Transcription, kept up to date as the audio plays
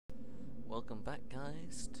Welcome back,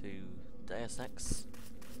 guys, to Deus Ex,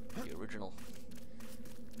 the original.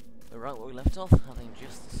 We're right where we left off, having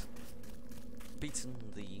just beaten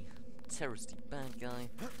the terroristy bad guy,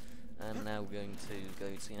 and now we're going to go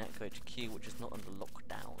to UNATCO HQ, which is not under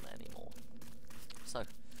lockdown anymore. So,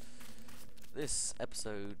 this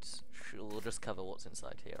episode will just cover what's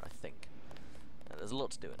inside here, I think. There's a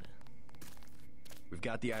lot to do in it. We've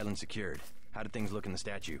got the island secured. How did things look in the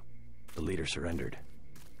statue? The leader surrendered.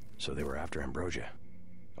 So they were after Ambrosia.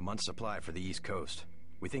 A month's supply for the East Coast.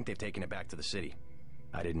 We think they've taken it back to the city.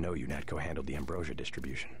 I didn't know UNATCO handled the Ambrosia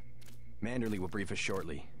distribution. Manderley will brief us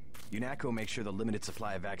shortly. UNATCO makes sure the limited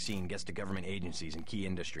supply of vaccine gets to government agencies and key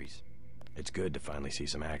industries. It's good to finally see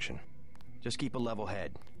some action. Just keep a level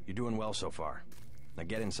head. You're doing well so far. Now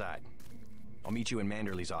get inside. I'll meet you in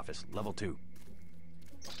Manderley's office, level 2.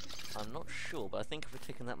 I'm not sure, but I think if we're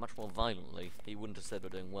taking that much more violently, he wouldn't have said we're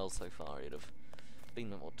doing well so far. He'd have been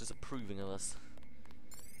more disapproving of us.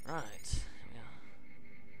 Right, here we are.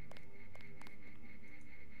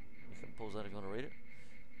 You can pause that if you want to read it.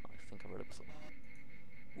 I think I read it before.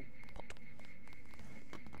 Ooh, pop.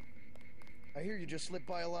 I hear you just slipped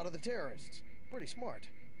by a lot of the terrorists. Pretty smart.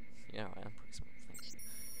 Yeah, I am pretty smart, thank you.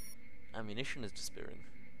 Ammunition is despairing.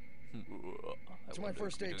 It's my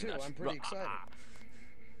first day too, I'm pretty excited.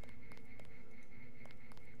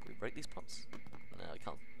 Can we break these pots? No, we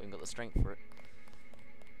can't. We haven't got the strength for it.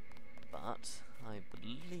 But I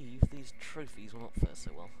believe these trophies will not fare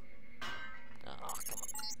so well. Ah, come on.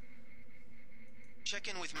 Check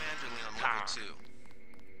in with Manderley on level 2.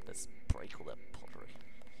 Let's break all that pottery.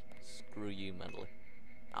 Screw you, Manderley.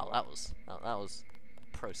 Oh, that was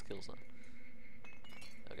pro skills then.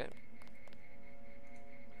 Okay.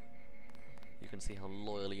 You can see how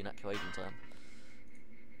loyal UNATCO agent I am.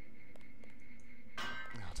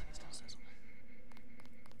 I'll take this downstairs.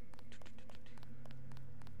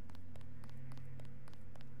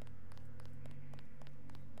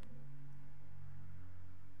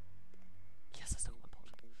 Yes, I still got my pot.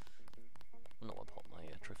 Well, not my pot, my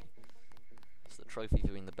trophy. It's the trophy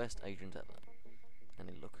for being the best agent ever. And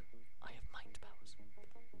then look, I have mind powers.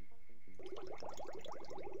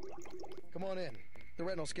 Come on in. The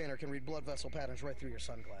retinal scanner can read blood vessel patterns right through your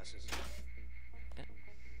sunglasses. Okay.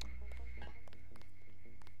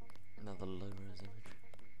 Another low-res image.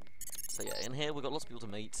 So yeah, in here we've got lots of people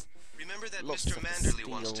to meet. Remember that Lots Mr. of Manderley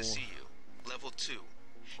wants to steel. see you. Level 2.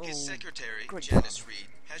 His Oh, secretary, great Janice fun. Reed,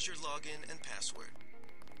 has your login and password.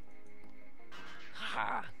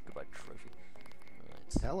 Ha! Goodbye, trophy.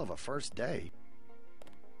 Right. Hell of a first day.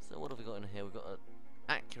 So what have we got in here? We've got an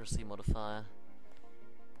accuracy modifier.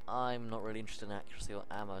 I'm not really interested in accuracy or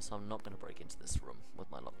ammo, so I'm not going to break into this room with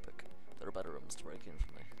my lockpick. There are better rooms to break in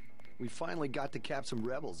for me. We finally got to cap some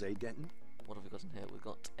rebels, eh, Denton? What have we got in here? We've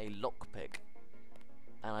got a lockpick.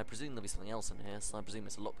 And I presume there'll be something else in here, so I presume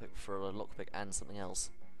it's a lockpick for a lockpick and something else.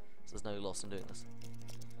 So there's no loss in doing this.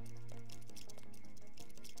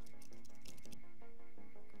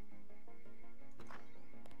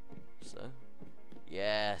 So,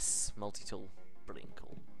 yes, multi-tool, brilliant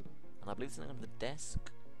call. And I believe it's under the desk.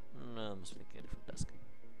 No, I must be thinking a different desk.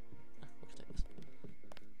 Ah, we can take this.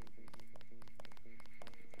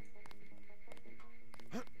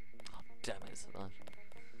 Oh, damn it, it's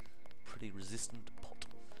a pretty resistant pot.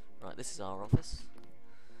 Right, this is our office.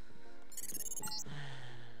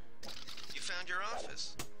 You found your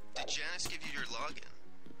office. Did Janice give you your login?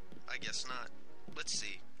 I guess not. Let's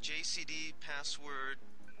see. JCD, password,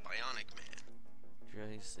 Bionic Man.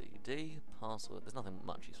 JCD, password. There's nothing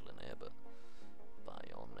much useful in here, but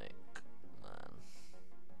Bionic Man.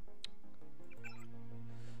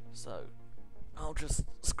 So, I'll just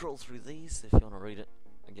scroll through these if you want to read it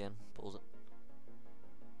again. Pause it.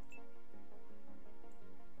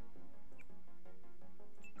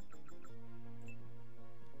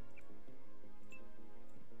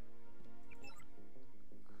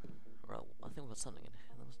 Right, I think we've got something in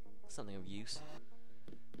here. There was something of use.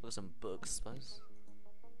 We've got some books, I suppose.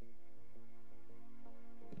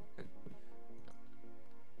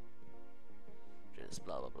 Just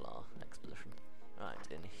blah blah blah, exposition. Right,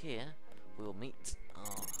 in here we will meet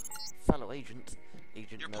our fellow agent,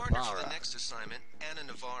 Agent Your partner for the Navarra. next assignment, Anna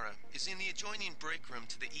Navarra, is in the adjoining break room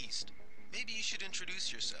to the east. Maybe you should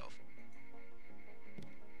introduce yourself.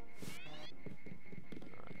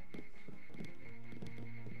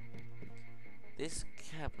 This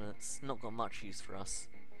cabinet's not got much use for us,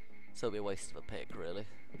 so it'll be a waste of a pick, really.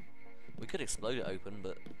 We could explode it open,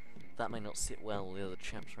 but that may not sit well with the other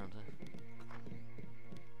chaps around here.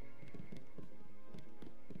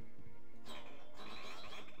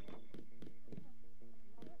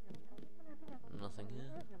 Nothing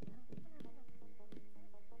here.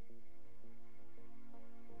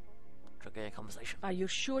 okay conversation. Are you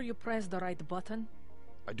sure you pressed the right button?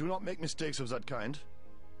 I do not make mistakes of that kind.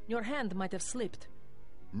 Your hand might have slipped.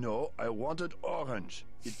 No, I wanted orange.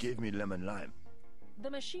 It gave me lemon lime. The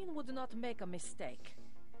machine would not make a mistake.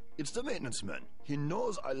 It's the maintenance man. He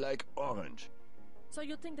knows I like orange. So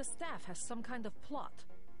you think the staff has some kind of plot?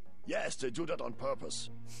 Yes, they do that on purpose.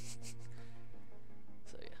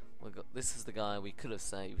 So yeah, this is the guy we could have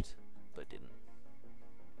saved, but didn't.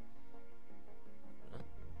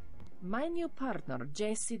 My new partner,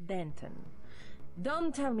 J.C. Denton.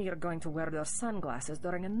 Don't tell me you're going to wear those sunglasses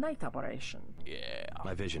during a night operation. Yeah.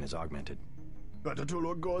 My vision is augmented. Better to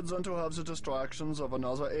look good than to have the distractions of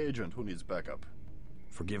another agent who needs backup.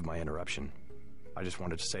 Forgive my interruption. I just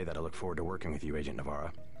wanted to say that I look forward to working with you, Agent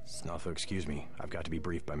Navarra. Also, excuse me, I've got to be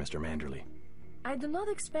briefed by Mr. Manderley. I do not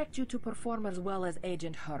expect you to perform as well as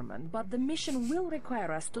Agent Herman, but the mission will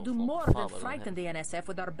require us to do more than frighten the NSF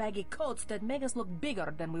with our baggy coats that make us look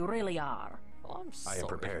bigger than we really are. Oh, I'm sorry. I am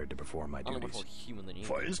prepared to perform my I'm duties. more human than you.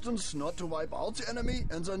 For instance, not to wipe out the enemy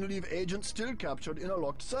and then leave agents still captured in a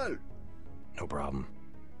locked cell. No problem.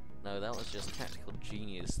 No, that was just tactical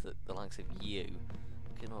genius that the likes of you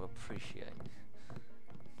cannot appreciate.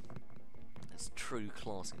 It's true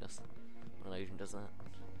classiness when an agent does that.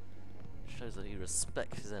 It shows that he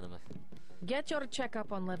respects his enemy. Get your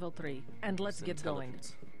checkup on level 3, and let's get going.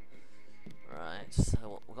 Right,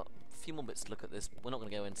 so we've got a few more bits to look at this. We're not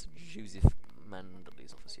going to go into Joseph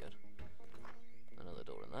Manderley's office yet. Another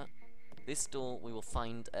door in that. This door, we will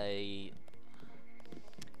find a...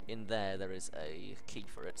 In there is a key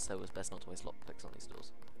for it, so it's best not to waste lockpicks on these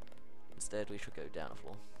doors. Instead, we should go down a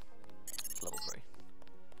floor. Level 3.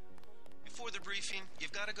 Before the briefing,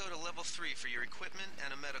 you've got to go to level 3 for your equipment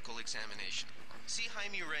and a medical examination. See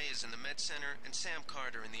Jaime Reyes in the med center and Sam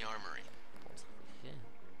Carter in the armory. What's over here?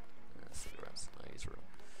 Cigarettes. No use for them.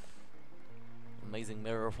 Amazing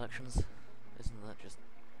mirror reflections. Isn't that just...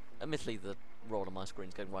 Admittedly, the rod on my screen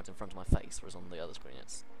is going right in front of my face, whereas on the other screen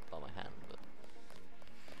it's by my hand, but...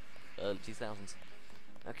 Early 2000s.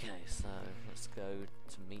 Okay, so let's go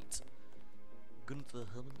to meet Gunther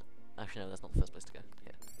Herman. Actually, no, that's not the first place to go.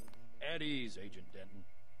 Here. At ease, Agent Denton.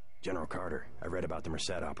 General Carter, I read about the Merced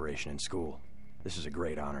operation in school. This is a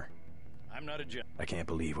great honor. I'm not a general. I can't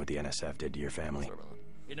believe what the NSF did to your family. Sorry about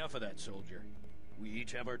that. Enough of that, soldier. We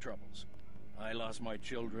each have our troubles. I lost my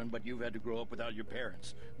children, but you've had to grow up without your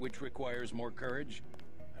parents, which requires more courage.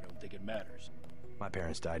 I don't think it matters. My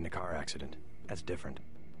parents died in a car accident. That's different.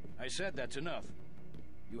 I said that's enough.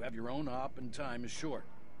 You have your own op and time is short.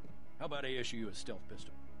 How about I issue you a stealth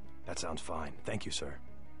pistol? That sounds fine. Thank you, sir.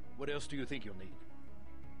 What else do you think you'll need?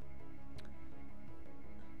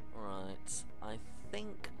 Right, I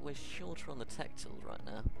think we're shorter on the tech tools right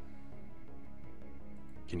now.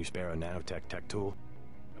 Can you spare a nanotech tech tool?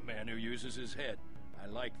 A man who uses his head. I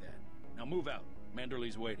like that. Now move out.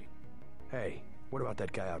 Manderley's waiting. Hey, what about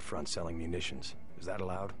that guy out front selling munitions? Is that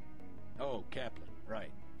allowed? Oh, Kaplan,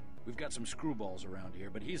 right. We've got some screwballs around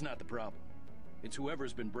here, but he's not the problem. It's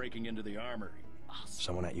whoever's been breaking into the armory.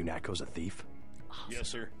 Someone at UNATCO's a thief? Yes,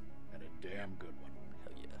 sir. And a damn good one.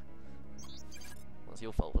 Hell yeah. Well, it's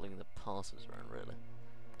your fault for leaving the passes around, really.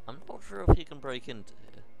 I'm not sure if you can break into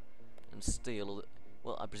here and steal all the...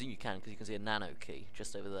 Well, I presume you can, because you can see a nano key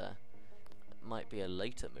just over there. It might be a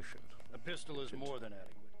later mission. A pistol is more than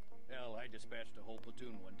adequate. Hell, I dispatched a whole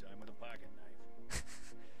platoon one time with a pocket knife.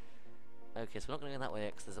 Okay, so we're not going to go that way,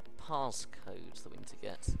 because there's a passcode that we need to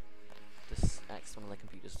get. This access one of their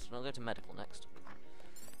computers. So I'll go to medical next.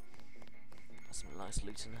 That's some nice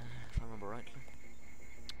loot in there, if I remember rightly.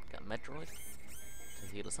 Got a med droid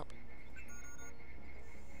to heal us up.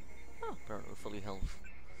 Oh, apparently we're fully health.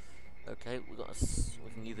 Okay, we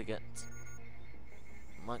can either get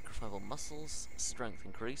microfiber muscles, strength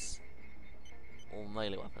increase, or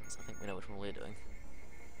melee weapons. I think we know which one we're doing.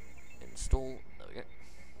 Install. There we go.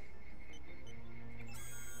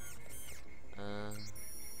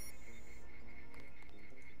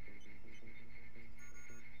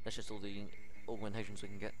 That's just all the augmentations we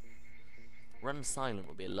can get. Run silent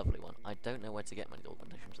would be a lovely one. I don't know where to get many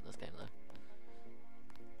augmentations in this game though.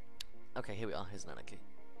 Okay, here we are. Here's an anarchy.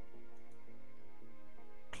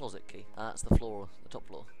 Closet key. That's the floor, the top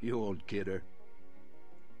floor. You old kidder.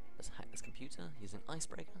 Let's hack this computer using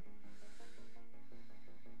icebreaker.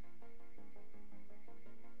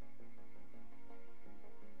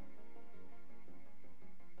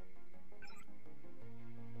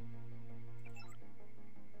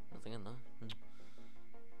 Nothing in there.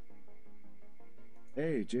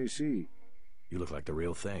 Hey, JC. You look like the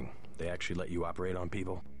real thing. They actually let you operate on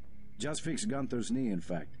people? Just fixed Gunther's knee, in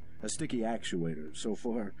fact. A sticky actuator. So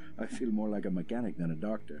far, I feel more like a mechanic than a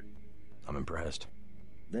doctor. I'm impressed.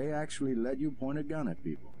 They actually let you point a gun at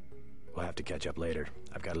people. We'll have to catch up later.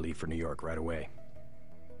 I've got to leave for New York right away.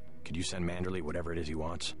 Could you send Manderley whatever it is he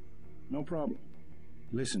wants? No problem.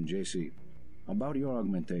 Listen, JC, about your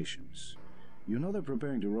augmentations. You know they're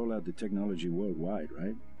preparing to roll out the technology worldwide,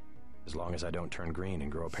 right? As long as I don't turn green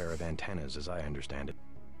and grow a pair of antennas, as I understand it.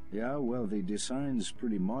 Yeah, well, the design's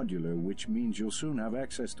pretty modular, which means you'll soon have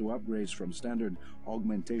access to upgrades from standard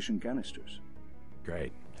augmentation canisters.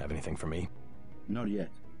 Great. Have anything for me? Not yet.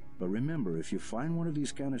 But remember, if you find one of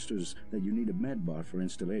these canisters, that you need a medbot for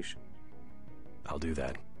installation. I'll do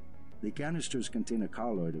that. The canisters contain a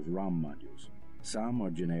colloid of ROM modules. Some are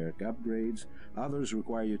generic upgrades, others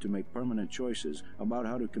require you to make permanent choices about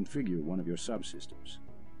how to configure one of your subsystems.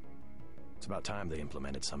 It's about time they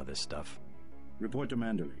implemented some of this stuff. Report to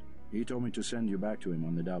Manderley. He told me to send you back to him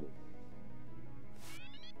on the double.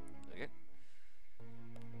 Okay.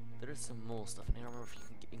 There is some more stuff in here. I remember if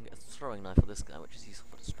you can get a throwing knife for this guy, which is useful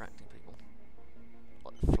for distracting people.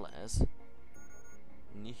 Like the flares.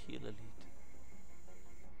 Nihil elite.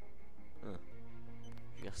 Huh.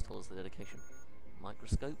 Just towards the dedication.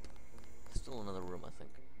 Microscope. Still another room, I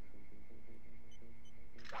think.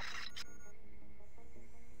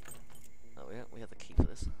 Oh yeah, we have the key for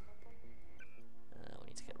this. We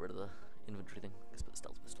need to get rid of the inventory thing. Let's put the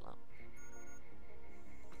stealth pistol out.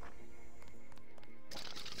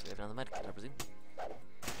 So we have down the medkit, I presume.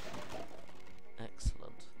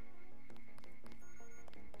 Excellent.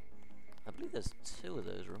 I believe there's 2 of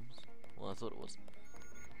those rooms. Well, I thought it was.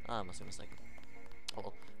 I must be mistaken. Oh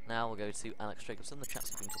well. Now we'll go to Alex Jacobson, the chaps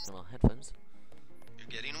who've been talking on our headphones. You're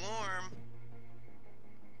getting warm.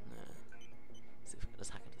 See if we can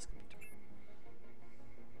just hack into this computer.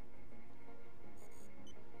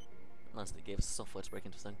 Nice that he gave us software to break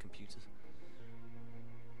into his own computers.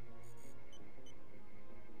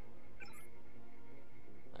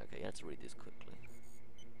 Okay, you had to read these quickly.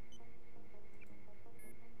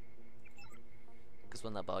 Because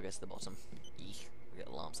when that bar gets to the bottom, eek, we get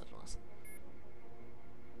alarm set on us.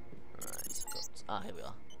 Right, here we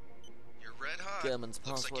are. You're red hot. German's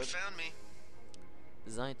Looks password. like you found me.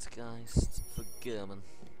 Zeitgeist for German.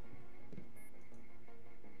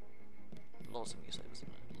 Lots of new savers,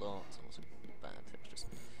 lots and lots of bad textures.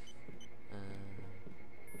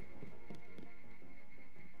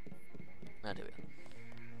 And here we are.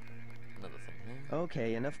 Another thing here.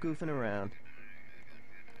 Okay, enough goofing around.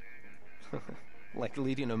 Like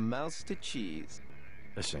leading a mouse to cheese.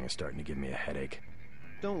 This thing is starting to give me a headache.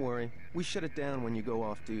 Don't worry, we shut it down when you go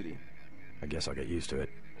off duty. I guess I'll get used to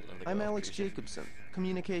it. I'm Alex Jacobson,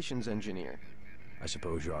 communications engineer. I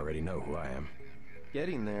suppose you already know who I am.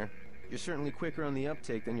 Getting there. You're certainly quicker on the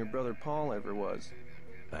uptake than your brother Paul ever was.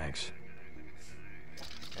 Thanks.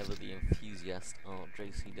 Ever the enthusiast art,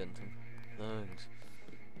 J.C. Denton. Thanks.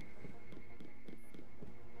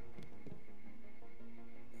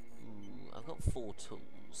 Ooh, I've got 4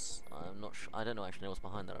 tools. I'm not sure. I don't know actually know what's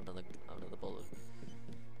behind that. I've never bothered.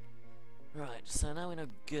 Right, so now we know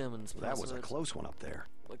German's password. That was a close one up there.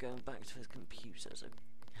 We're going back to his computer, so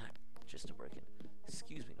hack just to break it.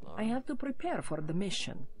 Excuse me, Navarro. I have to prepare for the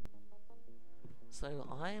mission. So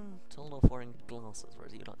I'm told off wearing glasses,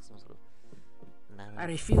 whereas you like some sort of nano I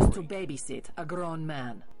refuse to freak. babysit a grown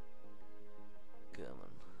man.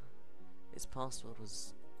 German. His password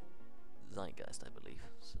was Zeitgeist, I believe.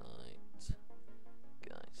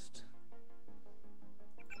 Zeitgeist.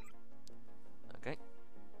 Okay.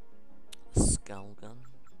 Skull gun.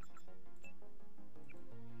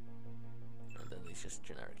 And then these just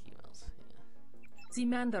generic emails. Yeah. See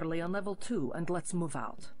Manderley on level 2 and let's move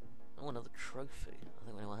out. Oh, another trophy. I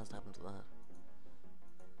think we know what has to happen to that.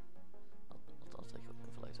 I'll take it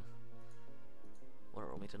for later. What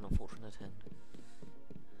will meet an unfortunate end.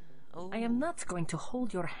 Oh. I am not going to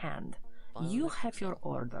hold your hand. You have your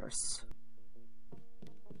orders.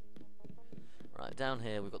 Right, down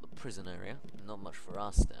here we've got the prison area. Not much for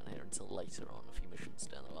us down here until later on, a few missions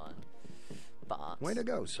down the line. But... Way to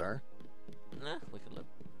go, sir. Nah, we could look.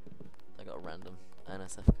 I got a random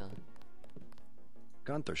NSF guy.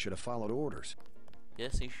 Gunther should have followed orders.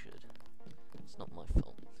 Yes, he should. It's not my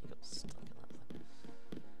fault. He got stuck in that thing.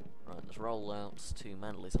 Right, let's roll out to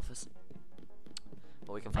Manderley's office.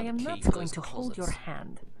 But we can find I am the key not to going those to hold your closets.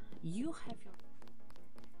 hand. You have your...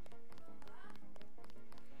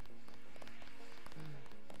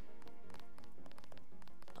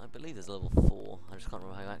 I believe there's a level 4. I just can't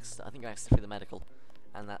remember how you access it. I think you access it through the medical,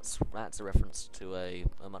 and that's a reference to a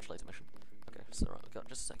much later mission. Okay, so right, we've got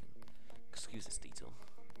just a second. Excuse this detour.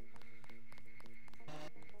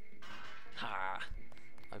 Ha!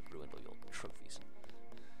 I've ruined all your trophies.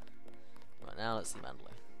 Right, now let's see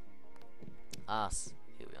Manderley.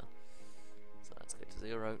 Here we are. So let's go Get to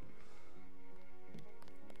 0.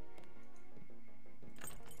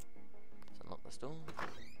 Let's unlock this door.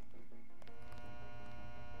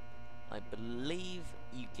 I believe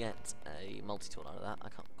you get a multi-tool out of that. I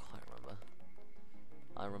can't quite remember.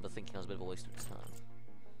 I remember thinking I was a bit of a waste of time.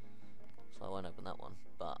 So I won't open that one.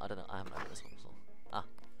 But I don't know, I haven't opened this one before. Ah.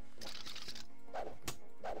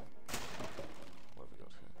 What have we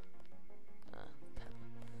got here? Pepper.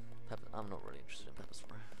 Pepper. I'm not really interested in pepper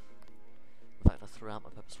spray. In fact, I threw out my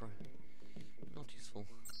pepper spray. Not useful.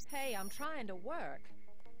 Hey, I'm trying to work.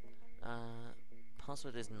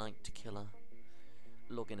 Password is night-killer.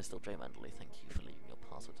 Login is still J Mandley. Thank you for leaving your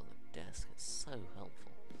password on the desk. It's so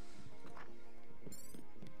helpful.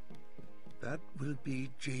 That will be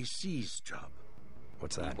JC's job.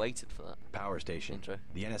 What's You that? waited for that. Power station. Intro.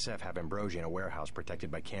 The NSF have Ambrosia in a warehouse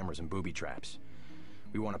protected by cameras and booby traps.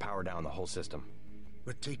 We want to power down the whole system.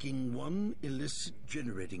 We're taking one illicit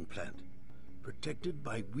generating plant, protected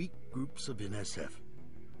by weak groups of NSF.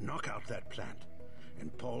 Knock out that plant,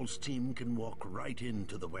 and Paul's team can walk right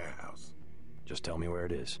into the warehouse. Just tell me where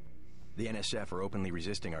it is. The NSF are openly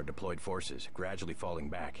resisting our deployed forces, gradually falling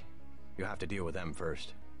back. You'll have to deal with them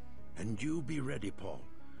first. And you be ready, Paul.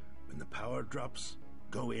 When the power drops,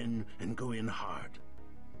 go in and go in hard.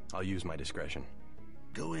 I'll use my discretion.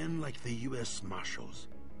 Go in like the U.S. Marshals.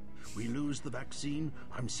 We lose the vaccine,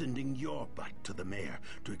 I'm sending your butt to the mayor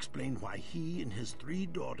to explain why he and his 3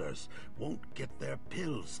 daughters won't get their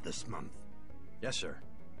pills this month. Yes, sir.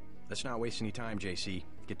 Let's not waste any time, JC.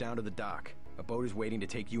 Get down to the dock. A boat is waiting to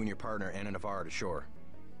take you and your partner, Anna Navarro, to shore.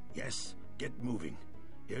 Yes, get moving.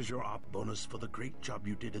 Here's your op bonus for the great job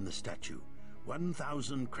you did in the statue.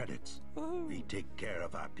 1,000 credits. We take care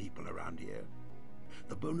of our people around here.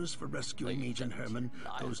 The bonus for rescuing Agent Herman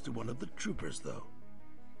goes to one of the troopers, though.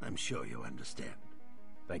 I'm sure you understand.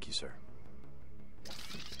 Thank you, sir.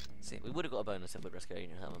 See, we would have got a bonus if we'd rescued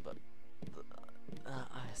Agent Herman, but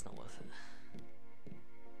it's not worth it.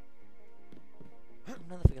 I'm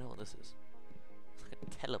never figuring out what this is. It's like a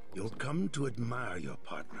teleport. You'll come to admire your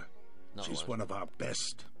partner. Not She's one of our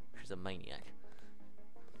best. She's a maniac.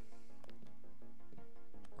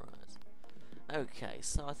 Right. Okay,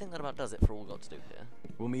 so I think that about does it for all we've got to do here.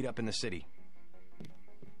 We'll meet up in the city.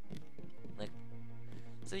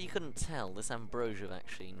 So you couldn't tell this ambrosia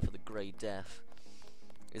vaccine for the Grey Death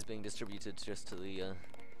is being distributed just to the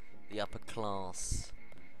upper class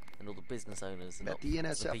and all the business owners. And Bet the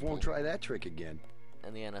NSF won't try that trick again.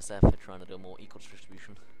 And the NSF are trying to do a more equal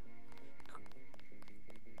distribution.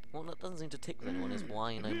 What that doesn't seem to tick with anyone is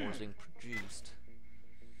why no more is being produced.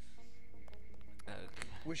 Okay.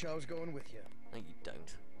 Wish I was going with you. No, you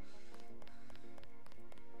don't.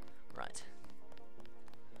 Right.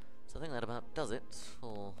 So I think that about does it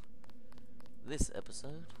for this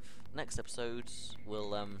episode. Next episode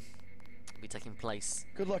will be taking place.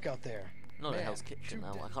 Good luck out there. Not at Hell's Kitchen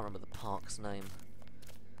now. I can't remember the park's name.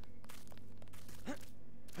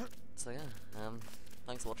 So yeah,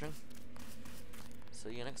 thanks for watching.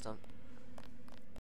 See you next time.